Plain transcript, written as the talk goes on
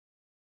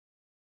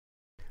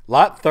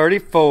Lot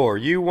 34,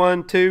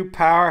 U12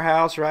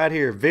 powerhouse right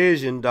here.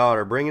 Vision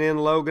daughter, bringing in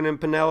Logan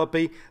and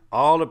Penelope.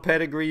 All the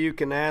pedigree you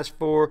can ask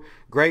for.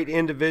 Great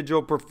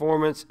individual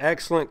performance.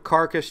 Excellent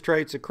carcass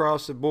traits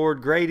across the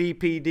board. Great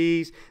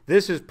EPDs.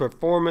 This is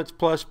performance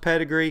plus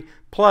pedigree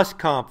plus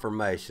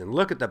conformation.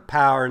 Look at the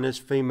power in this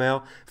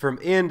female. From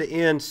end to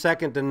end,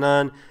 second to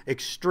none.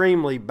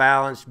 Extremely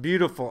balanced.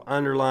 Beautiful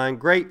underline.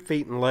 Great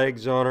feet and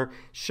legs on her.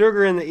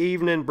 Sugar in the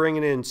evening,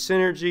 bringing in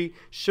synergy.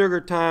 Sugar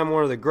time,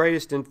 one of the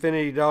greatest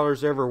infinity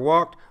dollars ever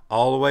walked.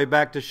 All the way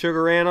back to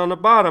Sugar Ann on the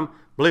bottom.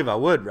 Believe I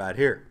would right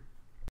here.